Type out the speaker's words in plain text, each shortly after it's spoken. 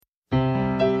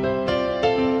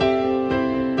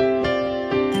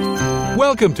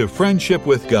Welcome to Friendship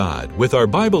with God with our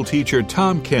Bible teacher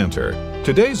Tom Cantor.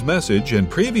 Today's message and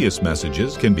previous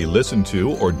messages can be listened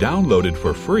to or downloaded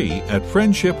for free at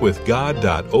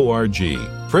friendshipwithgod.org.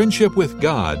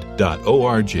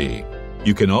 friendshipwithgod.org.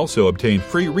 You can also obtain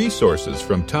free resources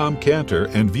from Tom Cantor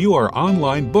and view our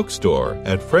online bookstore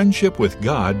at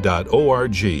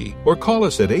friendshipwithgod.org or call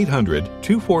us at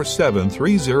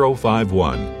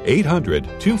 800-247-3051,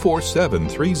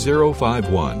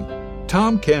 800-247-3051.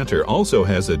 Tom Cantor also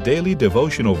has a daily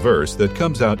devotional verse that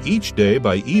comes out each day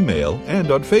by email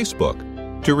and on Facebook.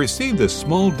 To receive this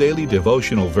small daily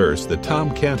devotional verse that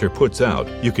Tom Cantor puts out,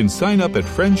 you can sign up at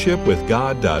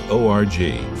friendshipwithgod.org,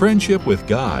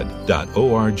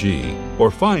 friendshipwithgod.org, or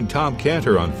find Tom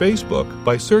Cantor on Facebook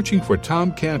by searching for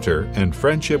Tom Cantor and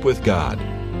Friendship with God.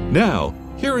 Now,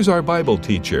 here is our Bible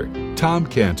teacher, Tom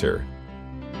Cantor.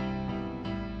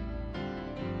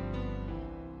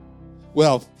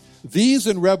 Well, these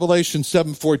in Revelation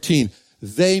 7:14,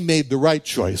 they made the right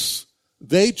choice.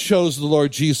 They chose the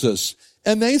Lord Jesus,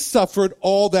 and they suffered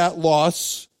all that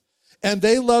loss, and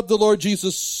they loved the Lord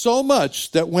Jesus so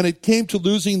much that when it came to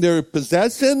losing their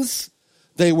possessions,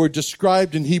 they were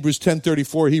described in Hebrews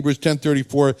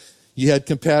 10:34, "Ye had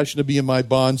compassion to be in my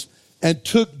bonds, and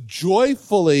took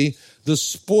joyfully the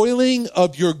spoiling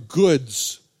of your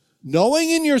goods,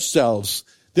 knowing in yourselves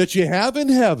that you have in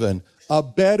heaven a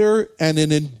better and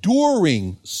an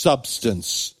enduring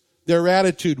substance." Their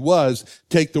attitude was,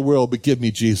 take the world, but give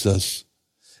me Jesus.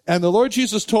 And the Lord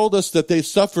Jesus told us that they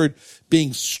suffered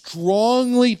being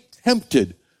strongly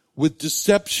tempted with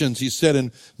deceptions. He said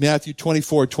in Matthew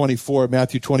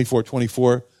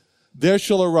 24:24, "There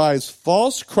shall arise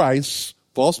false Christs,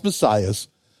 false messiahs,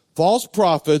 false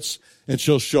prophets, and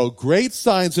shall show great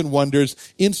signs and wonders,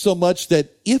 insomuch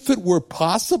that if it were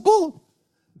possible,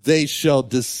 they shall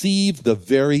deceive the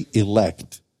very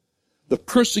elect." The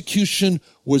persecution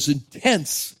was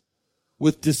intense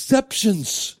with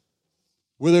deceptions,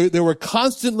 where they were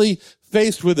constantly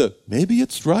faced with maybe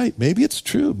it's right, maybe it's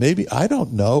true, maybe I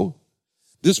don't know.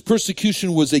 This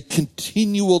persecution was a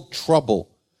continual trouble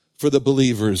for the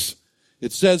believers.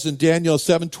 It says in Daniel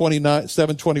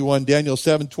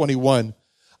 7:21,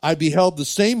 "I beheld the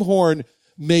same horn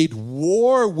made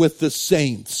war with the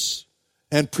saints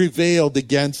and prevailed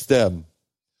against them."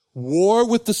 War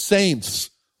with the saints,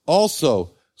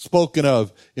 also spoken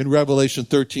of in Revelation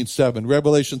 13:7.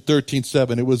 Revelation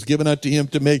 13:7, "It was given unto him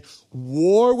to make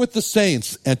war with the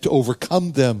saints and to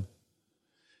overcome them."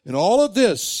 And all of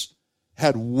this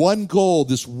had one goal,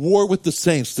 this war with the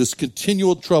saints, this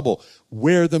continual trouble.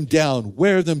 Wear them down,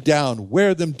 wear them down,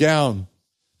 wear them down.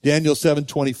 Daniel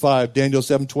 7:25,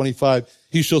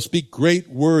 "He shall speak great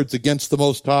words against the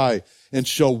Most High and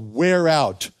shall wear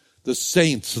out the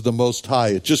saints of the Most High."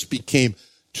 It just became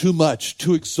too much,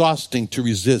 too exhausting to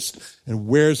resist, and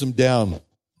wears them down.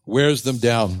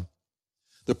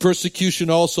 The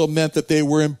persecution also meant that they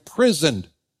were imprisoned.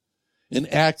 In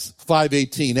Acts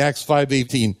 5:18,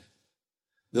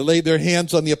 they laid their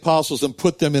hands on the apostles and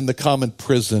put them in the common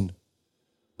prison.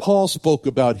 Paul spoke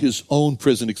about his own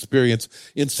prison experience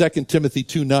in 2 Timothy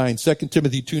 2:9.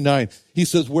 He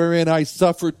says, "Wherein I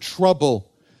suffered trouble,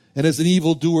 and as an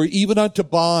evildoer, even unto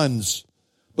bonds,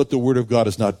 but the word of God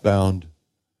is not bound."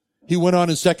 He went on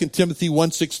in 2 Timothy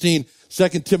 1:16,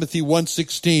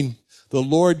 "The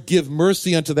Lord give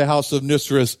mercy unto the house of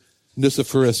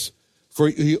Nicephorus, for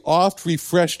he oft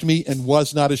refreshed me and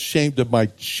was not ashamed of my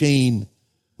chain."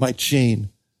 My chain.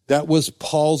 That was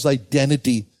Paul's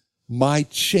identity. My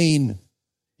chain.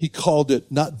 He called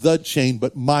it not the chain,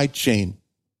 but my chain.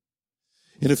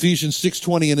 In Ephesians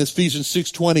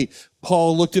 6:20,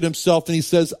 Paul looked at himself and he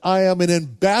says, "I am an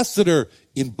ambassador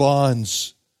in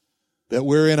bonds, that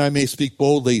wherein I may speak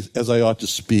boldly as I ought to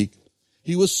speak."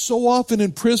 He was so often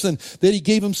in prison that he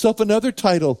gave himself another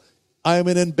title, "I am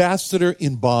an ambassador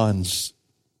in bonds."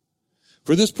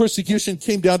 For this persecution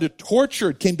came down to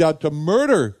torture, it came down to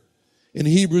murder. In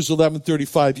Hebrews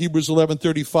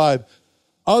 11:35,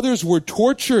 others were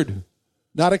tortured,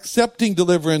 not accepting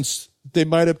deliverance, they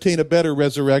might obtain a better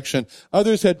resurrection.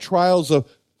 Others had trials of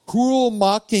cruel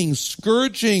mockings,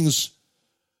 scourgings,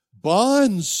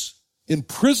 bonds,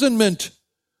 imprisonment.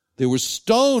 They were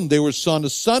stoned, they were sawn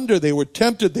asunder, they were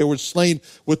tempted, they were slain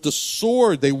with the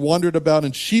sword. They wandered about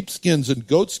in sheepskins and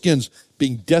goatskins,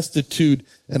 being destitute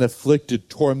and afflicted,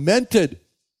 tormented,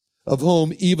 of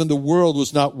whom even the world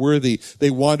was not worthy. They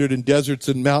wandered in deserts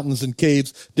and mountains and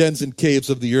caves, dens and caves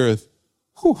of the earth.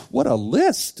 Whew, what a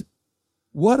list.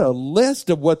 What a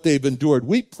list of what they've endured.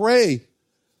 We pray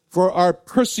for our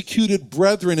persecuted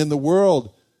brethren in the world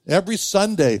every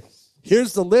Sunday.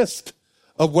 Here's the list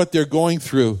of what they're going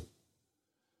through.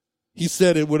 he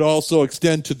said it would also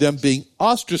extend to them being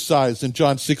ostracized in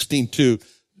John 16:2.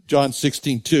 John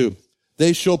 16:2.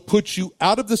 They shall put you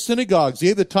out of the synagogues.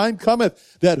 Yea, the time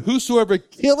cometh that whosoever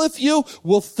killeth you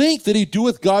will think that he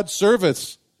doeth God's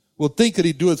service. Will think that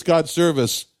he doeth God's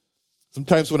service.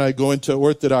 Sometimes when I go into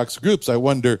Orthodox groups, I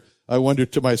wonder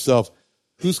to myself,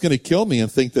 who's going to kill me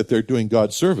and think that they're doing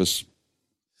God's service?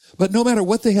 But no matter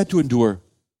what they had to endure,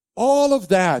 all of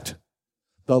that,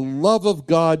 the love of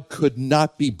God could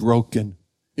not be broken.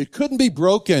 It couldn't be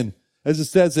broken. As it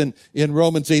says in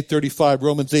Romans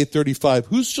 8:35,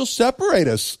 who shall separate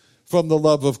us from the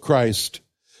love of Christ?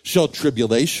 Shall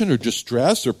tribulation or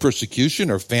distress or persecution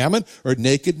or famine or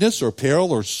nakedness or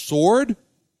peril or sword?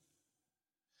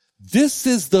 This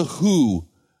is the who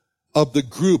of the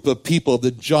group of people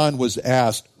that John was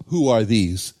asked, who are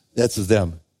these? That's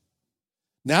them.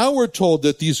 Now we're told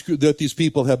that these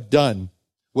people have done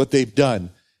what they've done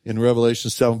in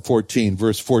Revelation 7:14,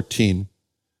 verse 14.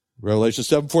 Revelation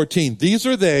 7:14, these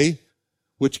are they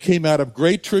which came out of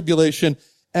great tribulation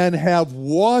and have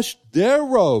washed their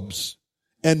robes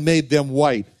and made them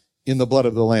white in the blood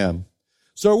of the Lamb.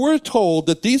 So we're told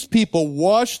that these people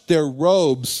washed their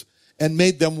robes and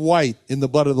made them white in the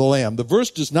blood of the Lamb. The verse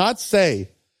does not say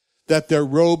that their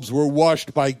robes were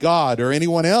washed by God or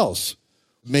anyone else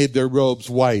made their robes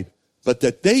white, but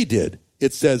that they did.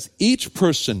 It says each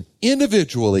person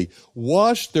individually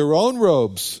washed their own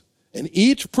robes, and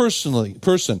each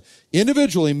person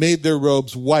individually made their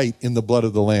robes white in the blood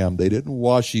of the Lamb. They didn't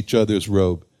wash each other's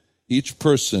robe. Each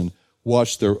person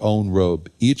washed their own robe.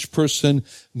 Each person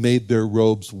made their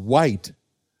robes white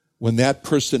when that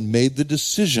person made the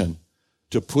decision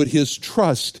to put his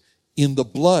trust in the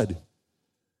blood.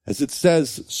 As it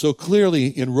says so clearly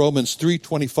in Romans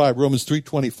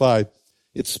 3:25,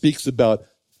 it speaks about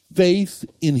faith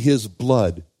in his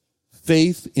blood.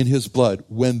 Faith in his blood.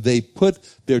 When they put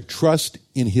their trust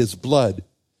in his blood,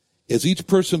 as each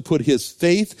person put his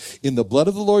faith in the blood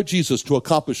of the Lord Jesus to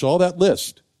accomplish all that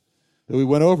list that we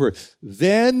went over,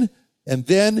 then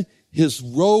his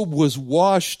robe was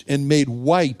washed and made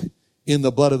white in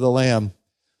the blood of the Lamb.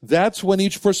 That's when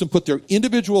each person put their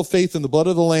individual faith in the blood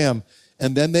of the Lamb,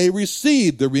 and then they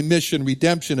received the remission,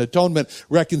 redemption, atonement,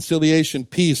 reconciliation,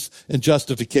 peace, and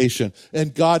justification.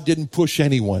 And God didn't push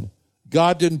anyone.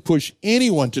 God didn't push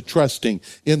anyone to trusting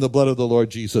in the blood of the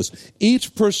Lord Jesus.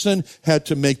 Each person had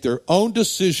to make their own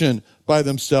decision by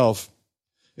themselves.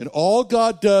 And all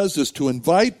God does is to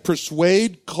invite,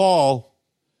 persuade, call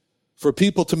for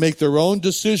people to make their own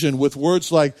decision with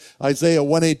words like Isaiah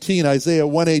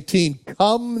 118,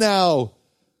 come now,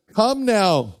 come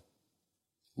now.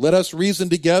 Let us reason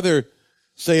together,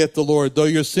 saith the Lord. Though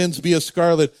your sins be as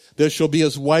scarlet, they shall be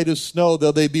as white as snow.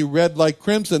 Though they be red like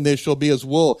crimson, they shall be as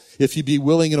wool. If you be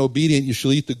willing and obedient, you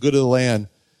shall eat the good of the land.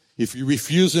 If you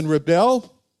refuse and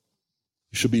rebel,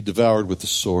 you shall be devoured with the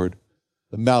sword.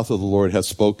 The mouth of the Lord hath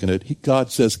spoken it.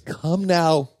 God says, come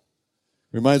now.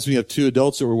 Reminds me of two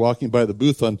adults that were walking by the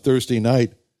booth on Thursday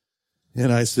night.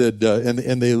 And I said,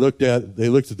 and they looked at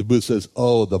the booth, says,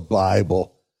 oh, the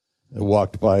Bible. I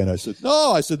walked by and I said,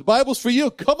 no, the Bible's for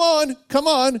you. Come on, come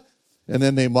on. And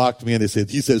then they mocked me and they said,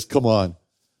 he says, come on.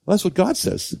 Well, that's what God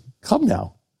says. Come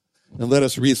now and let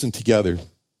us reason together.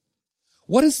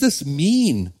 What does this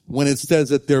mean when it says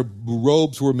that their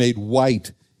robes were made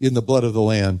white in the blood of the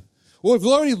Lamb? Well, we've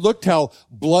already looked how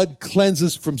blood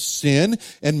cleanses from sin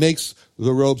and makes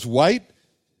the robes white.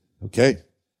 Okay.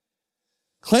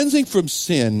 Cleansing from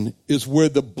sin is where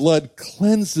the blood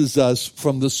cleanses us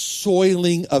from the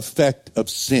soiling effect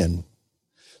of sin.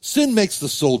 Sin makes the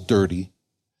soul dirty.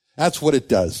 That's what it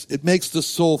does. It makes the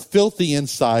soul filthy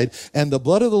inside, and the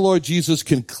blood of the Lord Jesus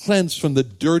can cleanse from the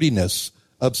dirtiness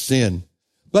of sin.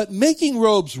 But making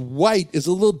robes white is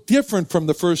a little different from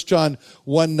the 1 John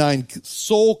 1:9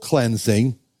 soul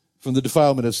cleansing from the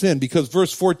defilement of sin, because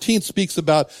verse 14 speaks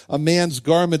about a man's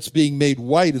garments being made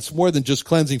white. It's more than just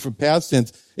cleansing from past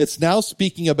sins. It's now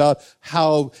speaking about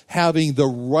how having the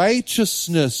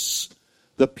righteousness,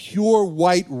 the pure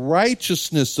white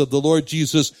righteousness of the Lord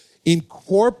Jesus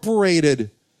incorporated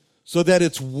so that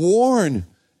it's worn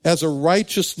as a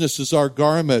righteousness as our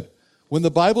garment. When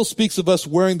the Bible speaks of us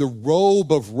wearing the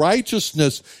robe of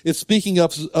righteousness, it's speaking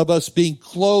of us being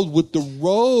clothed with the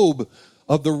robe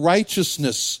of the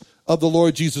righteousness of the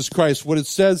Lord Jesus Christ. What it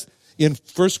says in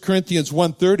 1 Corinthians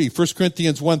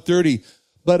 1:30,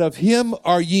 but of him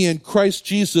are ye in Christ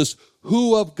Jesus,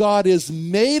 who of God is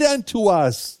made unto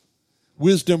us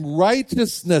wisdom,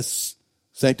 righteousness,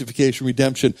 sanctification,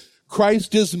 redemption.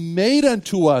 Christ is made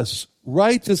unto us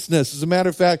righteousness. As a matter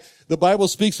of fact, the Bible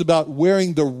speaks about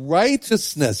wearing the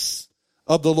righteousness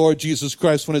of the Lord Jesus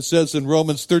Christ when it says in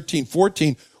Romans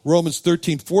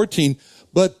 13:14,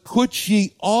 but put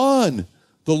ye on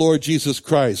the Lord Jesus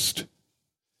Christ.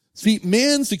 See,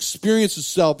 man's experience of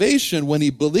salvation when he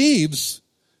believes,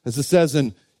 as it says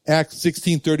in Acts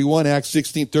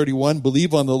 16:31,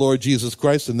 believe on the Lord Jesus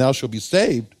Christ and thou shalt be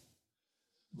saved.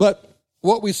 But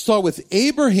what we saw with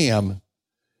Abraham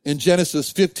in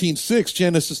Genesis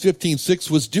 15:6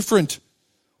 was different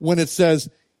when it says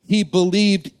he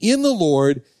believed in the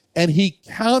Lord and he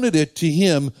counted it to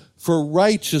him for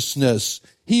righteousness.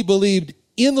 He believed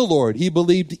in the Lord. He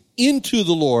believed into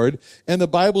the Lord. And the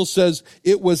Bible says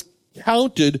it was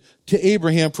counted to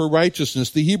Abraham for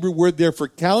righteousness. The Hebrew word there for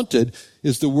counted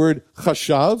is the word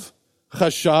chashav.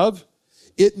 Chashav.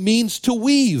 It means to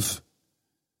weave.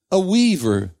 A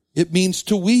weaver. It means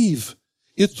to weave.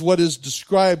 It's what is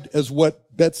described as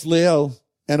what Bezalel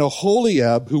and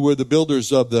Aholiab, who were the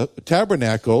builders of the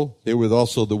tabernacle, they were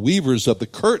also the weavers of the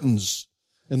curtains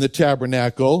in the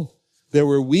tabernacle. They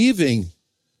were weaving.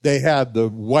 They had the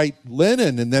white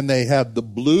linen, and then they had the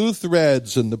blue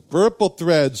threads and the purple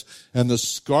threads and the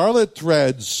scarlet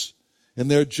threads. And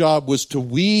their job was to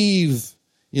weave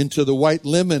into the white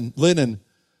linen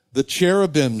the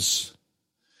cherubims.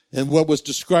 And what was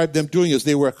described them doing is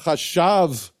they were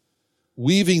chashav,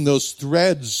 weaving those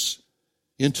threads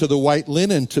into the white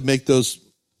linen to make those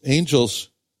angels.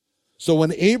 So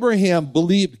when Abraham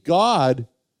believed God,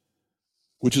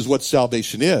 which is what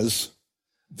salvation is,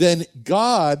 then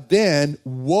God then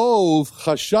wove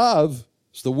chashav,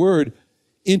 is the word,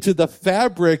 into the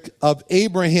fabric of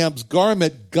Abraham's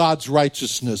garment, God's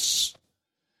righteousness.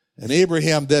 And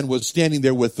Abraham then was standing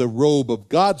there with the robe of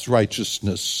God's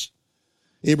righteousness.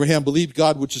 Abraham believed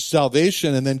God, which is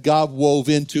salvation, and then God wove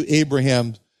into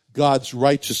Abraham God's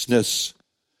righteousness.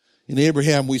 In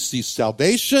Abraham, we see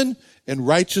salvation and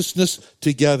righteousness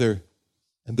together.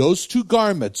 And those two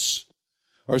garments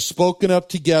are spoken of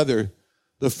together.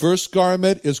 The first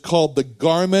garment is called the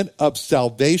garment of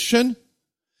salvation,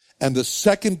 and the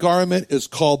second garment is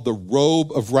called the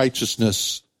robe of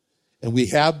righteousness. And we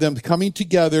have them coming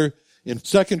together in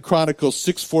 2 Chronicles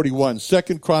 6:41.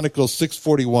 2 Chronicles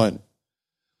 6:41.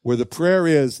 Where the prayer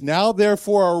is, now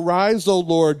therefore arise, O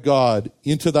Lord God,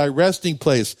 into thy resting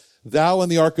place, thou in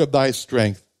the ark of thy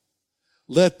strength.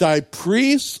 Let thy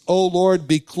priests, O Lord,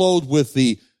 be clothed with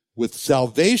thee with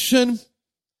salvation,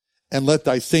 and let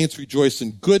thy saints rejoice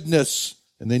in goodness.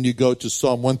 And then you go to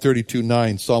Psalm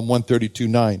 132:9, Psalm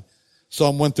 132:9,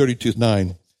 Psalm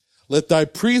 132:9. Let thy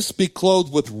priests be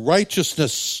clothed with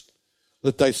righteousness.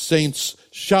 Let thy saints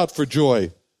shout for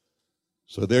joy.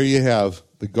 So there you have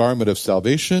the garment of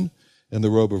salvation and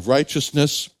the robe of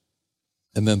righteousness.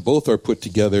 And then both are put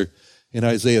together in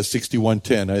Isaiah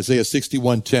 61:10. Isaiah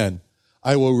 61:10.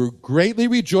 I will greatly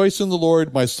rejoice in the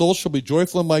Lord. My soul shall be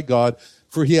joyful in my God,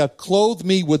 for he hath clothed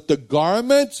me with the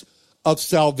garment of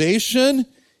salvation.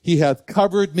 He hath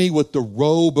covered me with the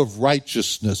robe of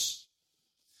righteousness.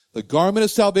 The garment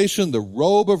of salvation, the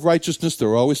robe of righteousness,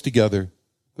 they're always together.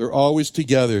 They're always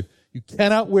together. You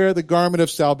cannot wear the garment of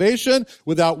salvation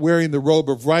without wearing the robe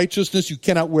of righteousness. You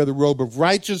cannot wear the robe of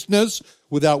righteousness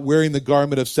without wearing the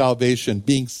garment of salvation.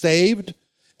 Being saved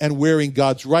and wearing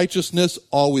God's righteousness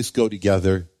always go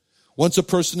together. Once a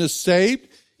person is saved,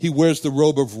 he wears the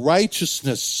robe of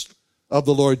righteousness of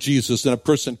the Lord Jesus, and a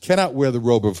person cannot wear the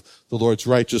robe of the Lord's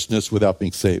righteousness without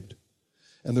being saved.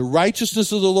 And the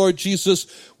righteousness of the Lord Jesus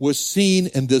was seen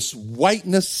in this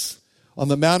whiteness on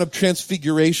the Mount of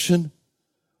Transfiguration.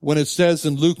 When it says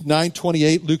in Luke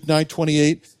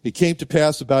 9:28, it came to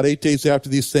pass about 8 days after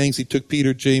these things, he took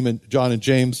Peter, John, and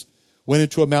James, went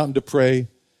into a mountain to pray.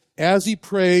 As he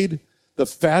prayed, the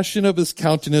fashion of his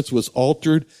countenance was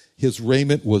altered. His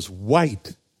raiment was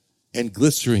white and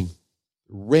glistening.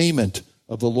 Raiment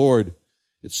of the Lord.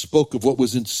 It spoke of what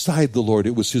was inside the Lord.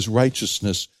 It was his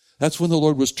righteousness. That's when the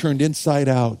Lord was turned inside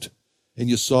out, and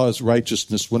you saw his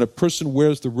righteousness. When a person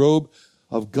wears the robe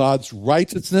of God's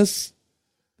righteousness,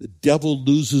 the devil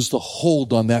loses the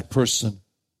hold on that person.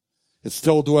 It's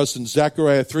told to us in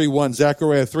Zechariah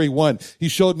 3:1. He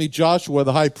showed me Joshua,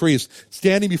 the high priest,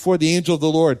 standing before the angel of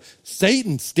the Lord,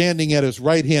 Satan standing at his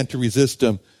right hand to resist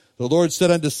him. The Lord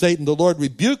said unto Satan, the Lord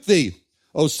rebuke thee,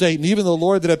 O Satan. Even the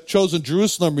Lord that hath chosen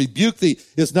Jerusalem rebuke thee.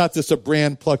 Is not this a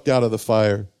brand plucked out of the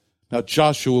fire? Now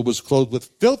Joshua was clothed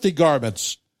with filthy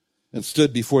garments and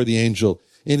stood before the angel.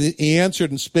 And he answered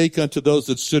and spake unto those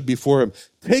that stood before him,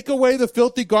 take away the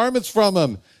filthy garments from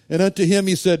him. And unto him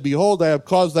he said, behold, I have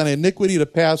caused thine iniquity to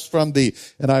pass from thee,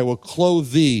 and I will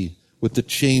clothe thee with the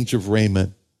change of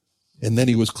raiment. And then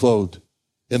he was clothed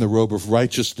in the robe of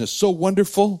righteousness. So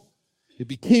wonderful. It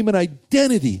became an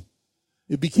identity.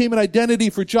 It became an identity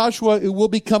for Joshua. It will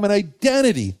become an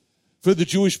identity for the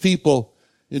Jewish people.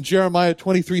 In Jeremiah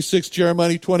 23:6,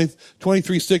 Jeremiah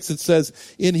 23:6, it says,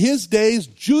 in his days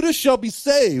Judah shall be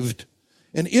saved,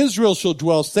 and Israel shall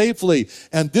dwell safely.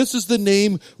 And this is the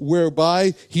name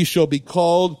whereby he shall be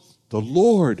called the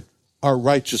Lord our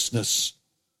righteousness.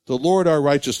 The Lord our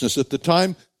righteousness. At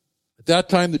that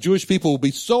time, the Jewish people will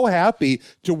be so happy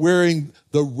to wearing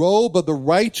the robe of the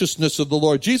righteousness of the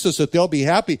Lord Jesus that they'll be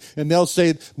happy and they'll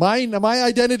say, my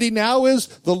identity now is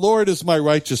the Lord is my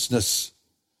righteousness.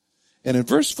 And in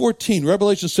verse 14,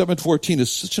 Revelation 7:14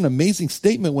 is such an amazing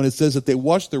statement when it says that they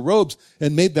washed their robes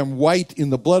and made them white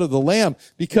in the blood of the Lamb,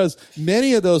 because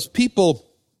many of those people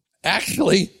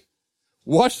actually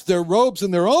washed their robes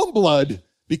in their own blood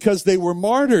because they were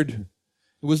martyred.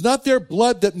 It was not their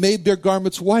blood that made their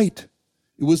garments white.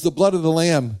 It was the blood of the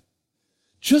Lamb.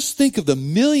 Just think of the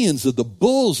millions of the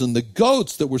bulls and the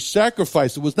goats that were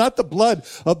sacrificed. It was not the blood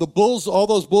of the bulls, all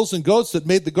those bulls and goats, that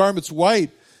made the garments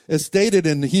white, as stated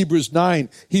in Hebrews 9,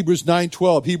 Hebrews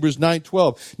 9:12, Hebrews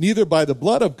 9:12. Neither by the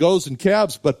blood of goats and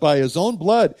calves, but by his own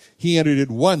blood he entered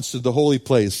at once into the holy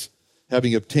place,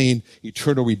 having obtained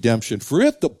eternal redemption. For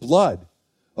if the blood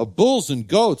of bulls and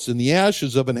goats and the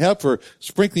ashes of an heifer,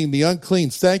 sprinkling the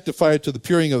unclean, sanctify it to the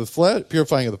purifying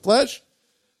of the flesh,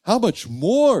 how much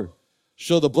more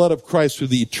shall the blood of Christ, through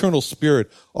the eternal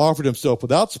Spirit, offered himself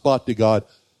without spot to God,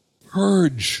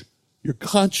 purge your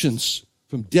conscience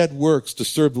from dead works to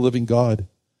serve the living God?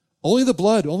 Only the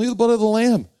blood of the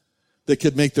Lamb that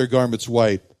could make their garments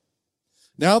white.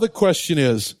 Now the question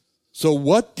is, so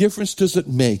what difference does it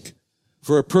make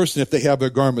for a person if they have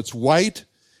their garments white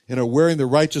and are wearing the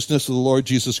righteousness of the Lord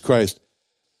Jesus Christ?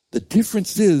 The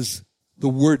difference is the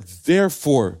word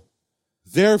therefore.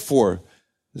 Therefore.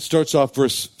 It starts off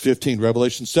verse 15,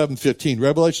 Revelation 7:15.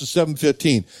 Revelation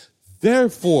 7:15.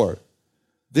 Therefore,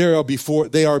 they are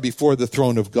before the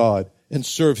throne of God, and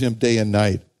serve him day and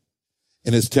night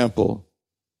in his temple.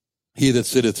 He that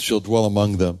sitteth shall dwell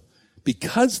among them.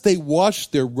 Because they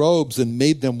washed their robes and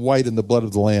made them white in the blood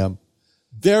of the Lamb,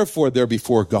 therefore they're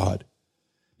before God.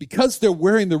 Because they're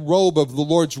wearing the robe of the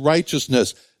Lord's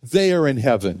righteousness, they are in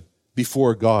heaven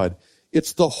before God.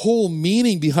 It's the whole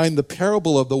meaning behind the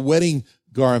parable of the wedding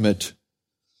garment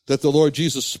that the Lord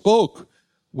Jesus spoke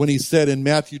when he said in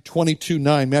Matthew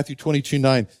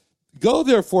 22:9, go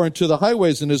therefore into the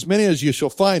highways, and as many as you shall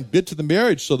find, bid to the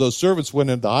marriage. So those servants went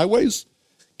into the highways,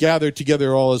 gathered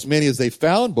together all as many as they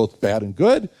found, both bad and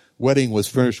good. Wedding was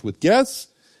furnished with guests.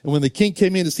 And when the king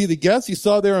came in to see the guests, he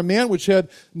saw there a man which had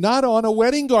not on a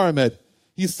wedding garment.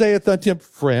 He saith unto him,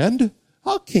 Friend,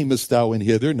 how camest thou in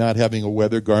hither, not having a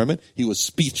wedding garment? He was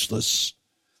speechless.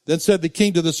 Then said the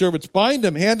king to the servants, Bind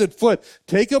him hand and foot,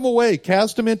 take him away,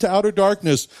 cast him into outer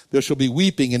darkness. There shall be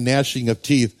weeping and gnashing of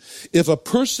teeth. If a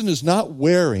person is not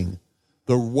wearing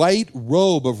the white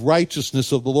robe of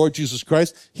righteousness of the Lord Jesus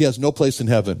Christ, he has no place in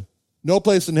heaven. No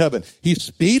place in heaven. He's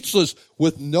speechless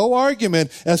with no argument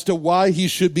as to why he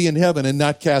should be in heaven and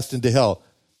not cast into hell.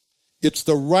 It's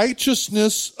the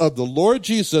righteousness of the Lord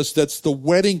Jesus that's the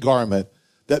wedding garment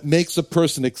that makes a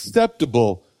person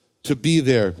acceptable to be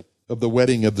there of the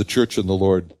wedding of the church and the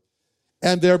Lord.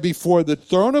 And they're before the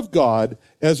throne of God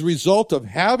as a result of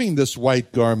having this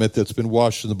white garment that's been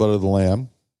washed in the blood of the Lamb.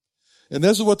 And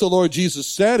this is what the Lord Jesus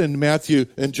said in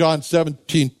John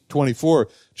 17:24.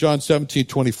 John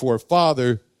 17:24.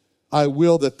 Father, I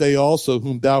will that they also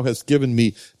whom thou hast given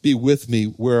me be with me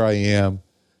where I am,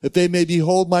 that they may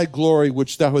behold my glory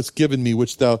which thou hast given me,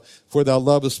 for thou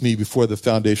lovest me before the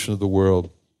foundation of the world.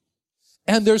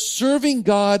 And they're serving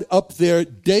God up there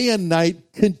day and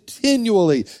night,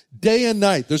 continually, day and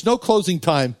night. There's no closing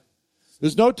time.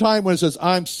 There's no time when it says,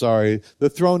 I'm sorry,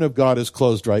 the throne of God is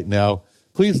closed right now.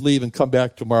 Please leave and come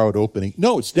back tomorrow at opening.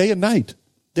 No, it's day and night,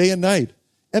 day and night.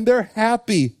 And they're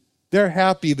happy. They're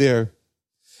happy there.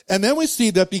 And then we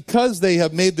see that because they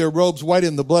have made their robes white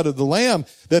in the blood of the Lamb,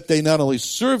 that they not only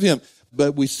serve him,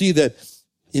 but we see that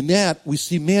in that, we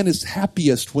see man is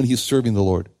happiest when he's serving the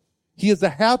Lord. He is the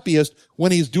happiest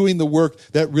when he's doing the work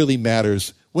that really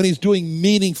matters, when he's doing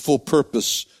meaningful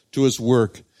purpose to his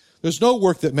work. There's no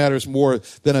work that matters more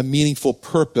than a meaningful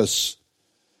purpose,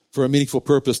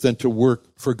 than to work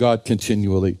for God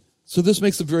continually. So this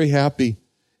makes them very happy.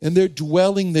 And they're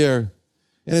dwelling there.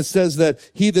 And it says that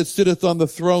he that sitteth on the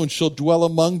throne shall dwell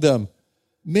among them.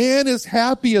 Man is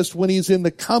happiest when he's in the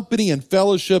company and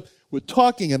fellowship with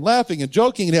talking and laughing and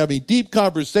joking and having deep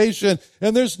conversation.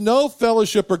 And there's no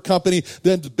fellowship or company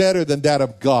that's better than that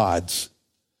of God's.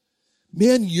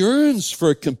 Man yearns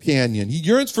for a companion. He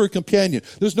yearns for a companion.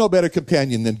 There's no better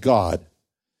companion than God.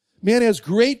 Man has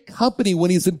great company when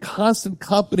he's in constant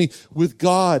company with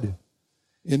God.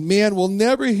 And man will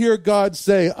never hear God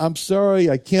say, I'm sorry,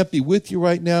 I can't be with you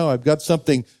right now. I've got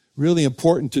something really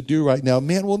important to do right now.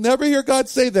 Man will never hear God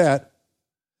say that.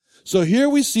 So here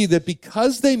we see that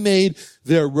because they made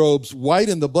their robes white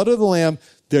in the blood of the Lamb,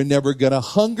 they're never going to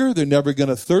hunger. They're never going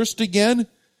to thirst again.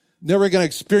 Never going to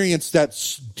experience that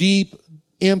deep,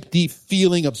 empty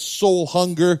feeling of soul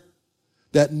hunger,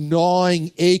 that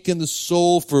gnawing ache in the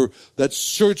soul for that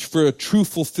search for a true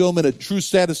fulfillment, a true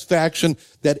satisfaction,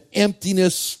 that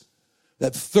emptiness,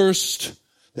 that thirst,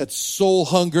 that soul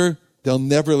hunger. They'll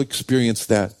never experience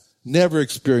that. Never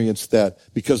experience that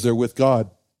because they're with God.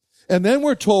 And then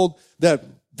we're told that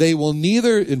they will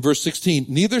neither, in verse 16,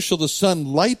 neither shall the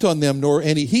sun light on them nor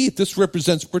any heat. This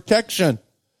represents protection.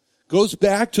 Goes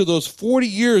back to those 40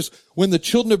 years when the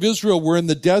children of Israel were in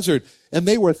the desert and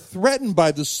they were threatened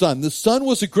by the sun. The sun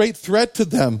was a great threat to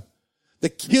them, the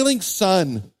killing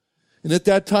sun. And at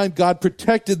that time, God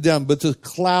protected them with the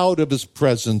cloud of his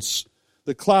presence.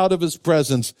 The cloud of his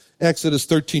presence. Exodus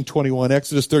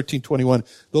 13:21.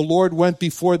 The Lord went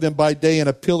before them by day in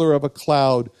a pillar of a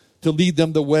cloud to lead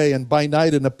them the way, and by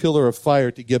night in a pillar of fire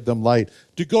to give them light,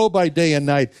 to go by day and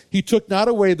night. He took not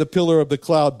away the pillar of the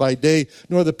cloud by day,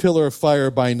 nor the pillar of fire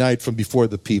by night from before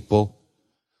the people.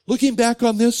 Looking back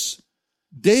on this,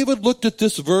 David looked at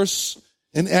this verse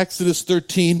in Exodus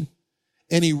 13,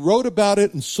 and he wrote about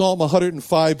it in Psalm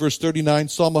 105, verse 39,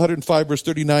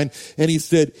 and he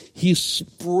said, he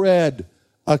spread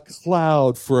a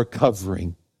cloud for a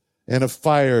covering and a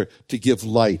fire to give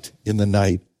light in the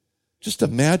night. Just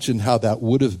imagine how that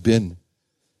would have been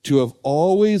to have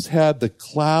always had the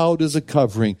cloud as a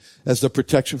covering, as the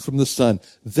protection from the sun.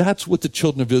 That's what the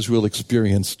children of Israel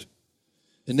experienced.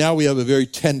 And now we have a very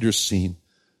tender scene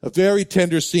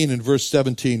in verse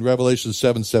 17, Revelation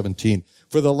 7:17.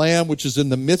 For the Lamb which is in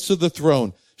the midst of the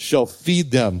throne shall feed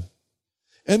them.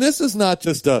 And this is not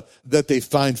just that they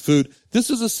find food. This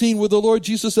is a scene where the Lord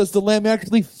Jesus, as the Lamb,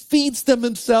 actually feeds them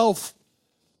himself.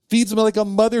 Feeds them like a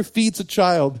mother feeds a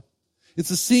child. It's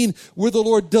a scene where the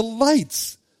Lord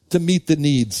delights to meet the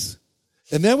needs.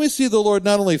 And then we see the Lord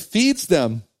not only feeds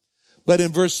them, but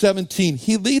in verse 17,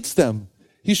 he leads them.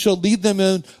 He shall lead them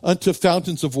in unto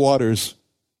fountains of waters.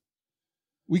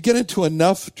 We get into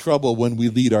enough trouble when we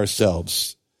lead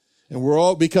ourselves. And we're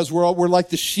like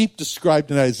the sheep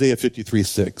described in Isaiah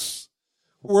 53:6.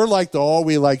 We're like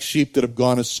we like sheep that have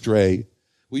gone astray.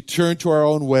 We turn to our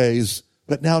own ways,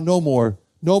 but now no more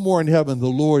in heaven. The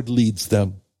Lord leads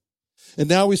them. And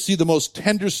now we see the most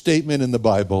tender statement in the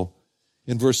Bible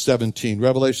in verse 17,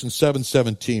 Revelation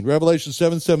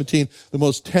 7:17, the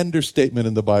most tender statement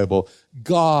in the Bible.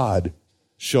 God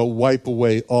shall wipe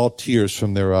away all tears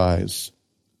from their eyes.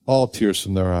 All tears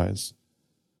from their eyes.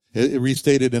 It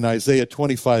restated in Isaiah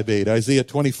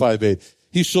 25:8.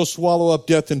 He shall swallow up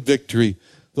death in victory.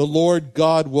 The Lord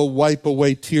God will wipe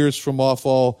away tears from off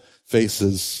all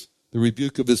faces. The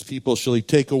rebuke of his people shall he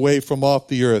take away from off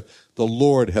the earth. The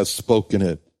Lord has spoken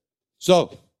it.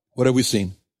 So, what have we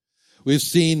seen? We've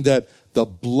seen that the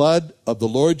blood of the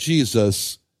Lord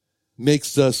Jesus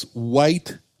makes us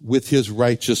white with his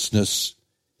righteousness,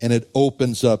 and it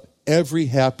opens up every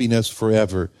happiness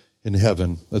forever in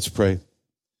heaven. Let's pray.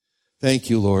 Thank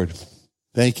you, Lord.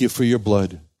 Thank you for your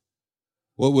blood.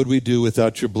 What would we do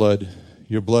without your blood?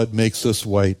 Your blood makes us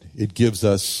white. It gives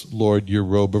us, Lord, your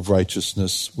robe of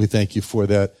righteousness. We thank you for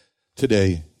that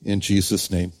today in Jesus'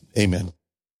 name. Amen.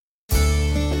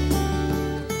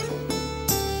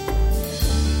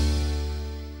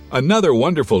 Another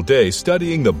wonderful day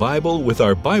studying the Bible with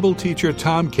our Bible teacher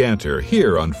Tom Cantor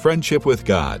here on Friendship with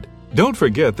God. Don't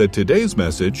forget that today's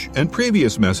message and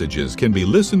previous messages can be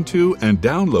listened to and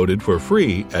downloaded for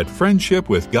free at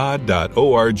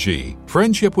friendshipwithgod.org.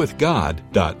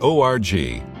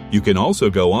 friendshipwithgod.org. You can also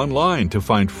go online to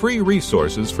find free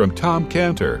resources from Tom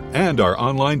Cantor and our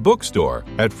online bookstore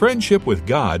at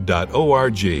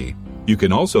friendshipwithgod.org. You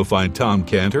can also find Tom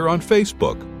Cantor on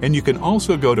Facebook, and you can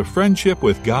also go to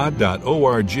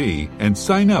friendshipwithgod.org and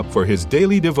sign up for his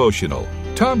daily devotional.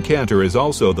 Tom Cantor is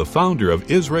also the founder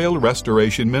of Israel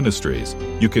Restoration Ministries.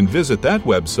 You can visit that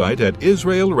website at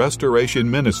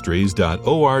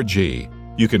israelrestorationministries.org.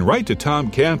 You can write to Tom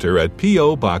Cantor at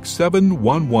P.O. Box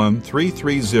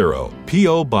 711330,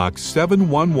 P.O. Box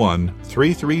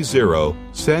 711330,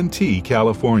 Santee,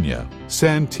 California.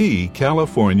 Santee,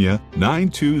 California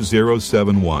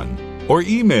 92071. Or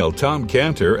email Tom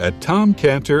Cantor at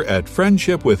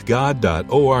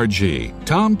tomcantor@friendshipwithgod.org.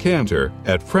 Tom Cantor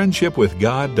at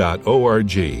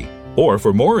friendshipwithgod.org. Or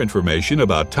for more information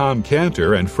about Tom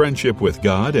Cantor and Friendship with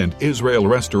God and Israel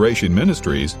Restoration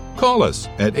Ministries, call us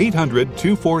at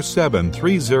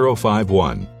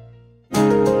 800-247-3051.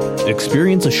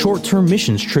 Experience a short-term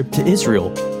missions trip to Israel,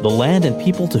 the land and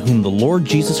people to whom the Lord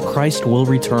Jesus Christ will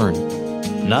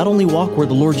return. Not only walk where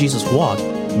the Lord Jesus walked,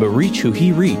 but reach who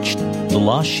he reached, the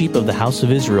lost sheep of the house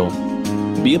of Israel.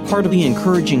 Be a part of the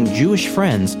encouraging Jewish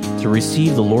friends to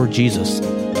receive the Lord Jesus.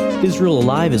 Israel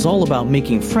Alive is all about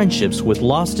making friendships with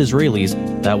lost Israelis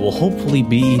that will hopefully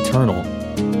be eternal.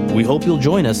 We hope you'll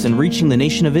join us in reaching the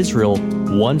nation of Israel,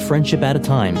 one friendship at a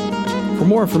time. For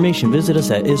more information, visit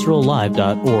us at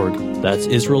israelalive.org. That's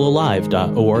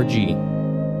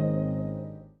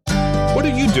israelalive.org. What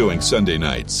are you doing Sunday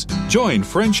nights? Join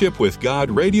Friendship with God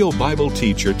radio Bible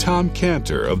teacher Tom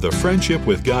Cantor of the Friendship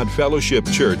with God Fellowship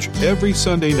Church every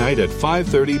Sunday night at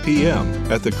 5:30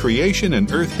 p.m. at the Creation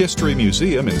and Earth History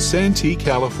Museum in Santee,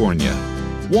 California.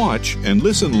 Watch and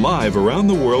listen live around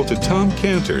the world to Tom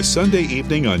Cantor Sunday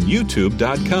evening on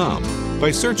YouTube.com by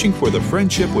searching for the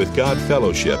Friendship with God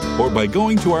Fellowship or by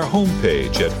going to our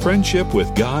homepage at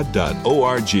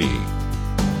friendshipwithgod.org.